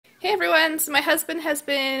Hey everyone, so my husband has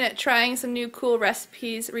been trying some new cool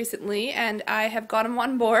recipes recently and I have got him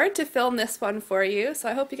on board to film this one for you, so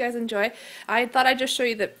I hope you guys enjoy. I thought I'd just show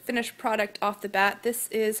you the finished product off the bat. This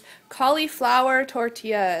is cauliflower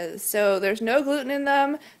tortillas. So there's no gluten in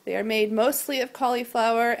them, they are made mostly of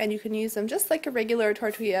cauliflower and you can use them just like a regular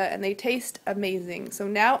tortilla and they taste amazing. So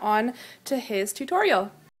now on to his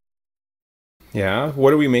tutorial. Yeah,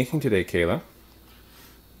 what are we making today, Kayla?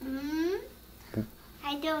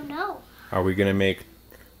 I don't know. Are we gonna make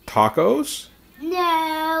tacos?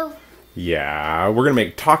 No. Yeah, we're gonna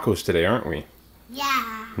make tacos today, aren't we?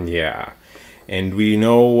 Yeah. Yeah. And we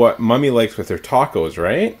know what Mummy likes with her tacos,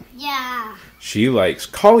 right? Yeah. She likes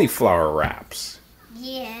cauliflower wraps.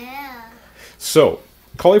 Yeah. So,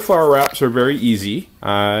 cauliflower wraps are very easy.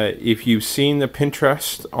 If you've seen the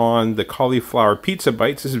Pinterest on the cauliflower pizza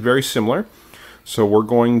bites, this is very similar. So we're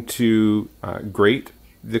going to grate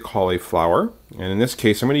the cauliflower, and in this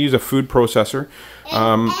case I'm going to use a food processor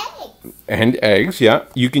and eggs. Yeah,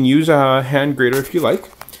 you can use a hand grater if you like,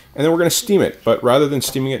 and then we're going to steam it, but rather than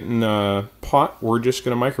steaming it in a pot, we're just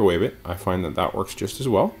going to microwave it. I find that that works just as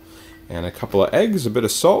well. And a couple of eggs, a bit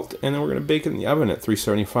of salt, and then we're going to bake it in the oven at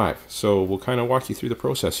 375. So we'll kind of walk you through the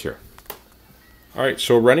process here. Alright,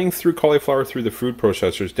 so running through cauliflower through the food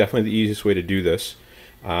processor is definitely the easiest way to do this.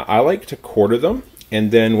 I like to quarter them.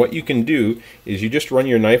 And then what you can do is you just run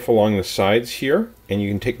your knife along the sides here, and you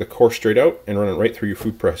can take the core straight out and run it right through your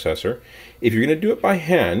food processor. If you're going to do it by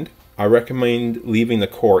hand, I recommend leaving the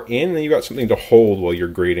core in, and then you've got something to hold while you're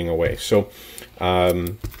grating away. So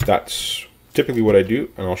that's typically what I do,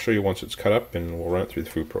 and I'll show you once it's cut up, and we'll run it through the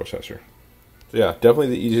food processor. So yeah, definitely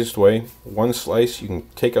the easiest way. One slice, you can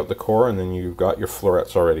take out the core, and then you've got your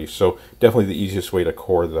florets already. So definitely the easiest way to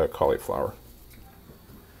core the cauliflower.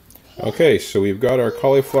 Okay, so we've got our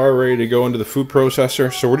cauliflower ready to go into the food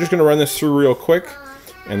processor. So we're just going to run this through real quick.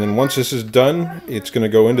 And then once this is done, it's going to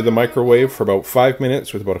go into the microwave for about 5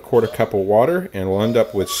 minutes with about a quarter cup of water. And we'll end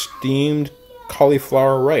up with steamed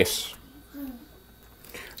cauliflower rice.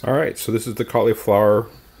 Alright, so this is the cauliflower.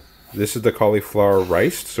 This is the cauliflower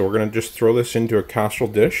rice. So we're going to just throw this into a casserole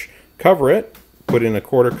dish. Cover it. Put in a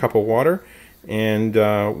quarter cup of water. And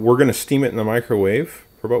we're going to steam it in the microwave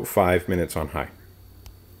for about 5 minutes on high.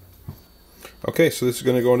 Okay, so this is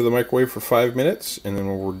going to go into the microwave for 5 minutes, and then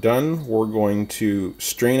when we're done, we're going to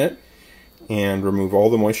strain it and remove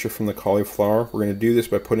all the moisture from the cauliflower. We're going to do this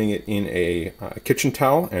by putting it in a kitchen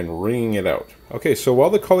towel and wringing it out. Okay, so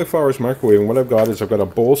while the cauliflower is microwaving, what I've got is I've got a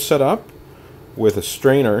bowl set up with a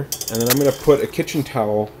strainer, and then I'm going to put a kitchen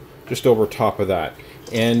towel just over top of that.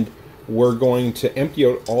 And we're going to empty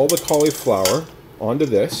out all the cauliflower onto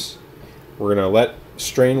this. We're going to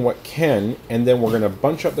strain what can, and then we're going to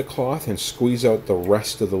bunch up the cloth and squeeze out the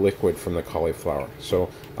rest of the liquid from the cauliflower. So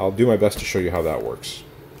I'll do my best to show you how that works.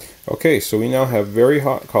 Okay, so we now have very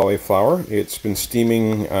hot cauliflower. It's been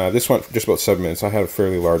steaming, this one just about 7 minutes. I had a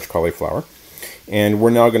fairly large cauliflower. And we're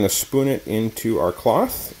now going to spoon it into our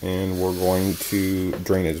cloth, and we're going to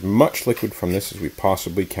drain as much liquid from this as we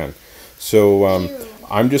possibly can. So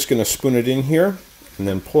I'm just going to spoon it in here, and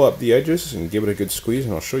then pull up the edges and give it a good squeeze,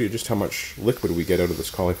 and I'll show you just how much liquid we get out of this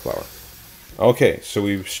cauliflower. Okay, so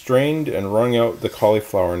we've strained and wrung out the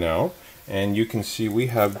cauliflower now, and you can see we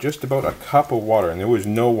have just about a cup of water, and there was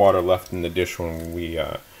no water left in the dish when we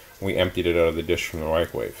emptied it out of the dish from the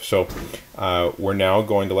microwave. So we're now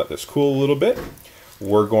going to let this cool a little bit.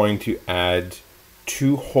 We're going to add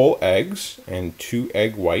 2 whole eggs and 2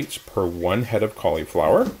 egg whites per 1 head of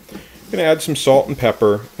cauliflower. Going to add some salt and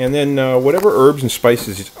pepper, and then whatever herbs and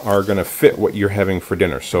spices are going to fit what you're having for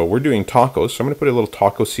dinner. So we're doing tacos, so I'm going to put a little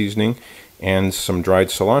taco seasoning and some dried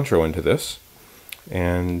cilantro into this.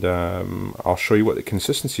 And I'll show you what the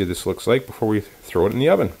consistency of this looks like before we throw it in the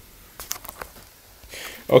oven.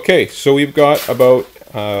 Okay, so we've got about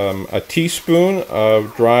a teaspoon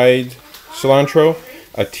of dried cilantro,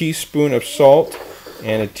 a teaspoon of salt,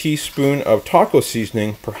 and a teaspoon of taco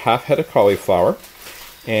seasoning per half head of cauliflower.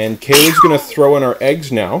 And Kayla's going to throw in our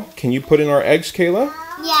eggs now. Can you put in our eggs, Kayla?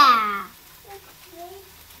 Yeah.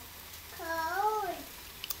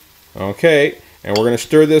 Okay, and we're going to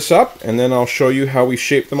stir this up, and then I'll show you how we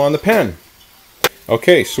shape them on the pan.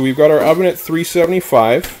 Okay, so we've got our oven at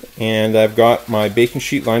 375, and I've got my baking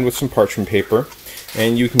sheet lined with some parchment paper.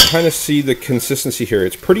 And you can kind of see the consistency here.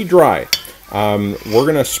 It's pretty dry. We're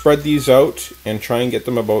going to spread these out and try and get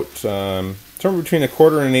them about somewhere between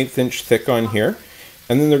 1/4 and 1/8 inch thick on here.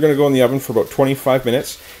 And then they're going to go in the oven for about 25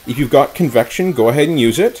 minutes. If you've got convection, go ahead and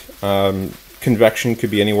use it. Convection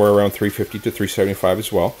could be anywhere around 350 to 375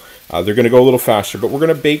 as well. They're going to go a little faster, but we're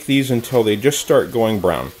going to bake these until they just start going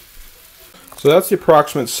brown. So that's the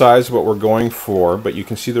approximate size of what we're going for, but you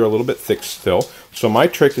can see they're a little bit thick still. So my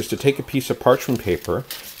trick is to take a piece of parchment paper,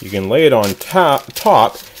 you can lay it on top,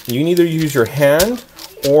 you can either use your hand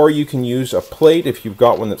or you can use a plate if you've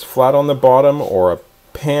got one that's flat on the bottom, or a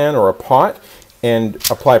pan or a pot, and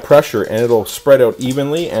apply pressure, and it'll spread out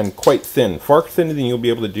evenly and quite thin, far thinner than you'll be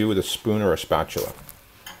able to do with a spoon or a spatula.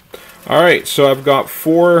 Alright, so I've got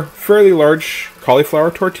 4 fairly large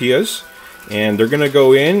cauliflower tortillas, and they're going to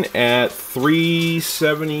go in at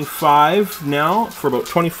 375 now for about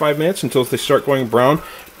 25 minutes until they start going brown.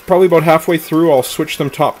 Probably about halfway through I'll switch them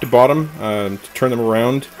top to bottom to turn them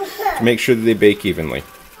around to make sure that they bake evenly.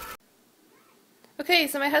 Okay,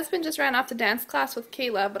 so my husband just ran off to dance class with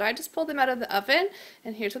Kayla, but I just pulled them out of the oven,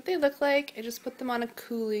 and here's what they look like. I just put them on a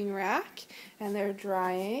cooling rack, and they're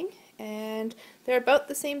drying, and they're about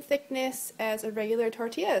the same thickness as a regular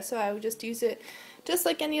tortilla, so I would just use it just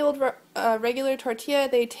like any old regular tortilla.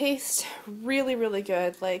 They taste really, really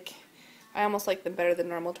good. Like, I almost like them better than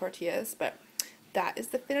normal tortillas, but that is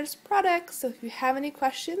the finished product. So if you have any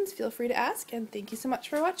questions, feel free to ask, and thank you so much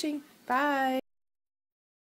for watching. Bye!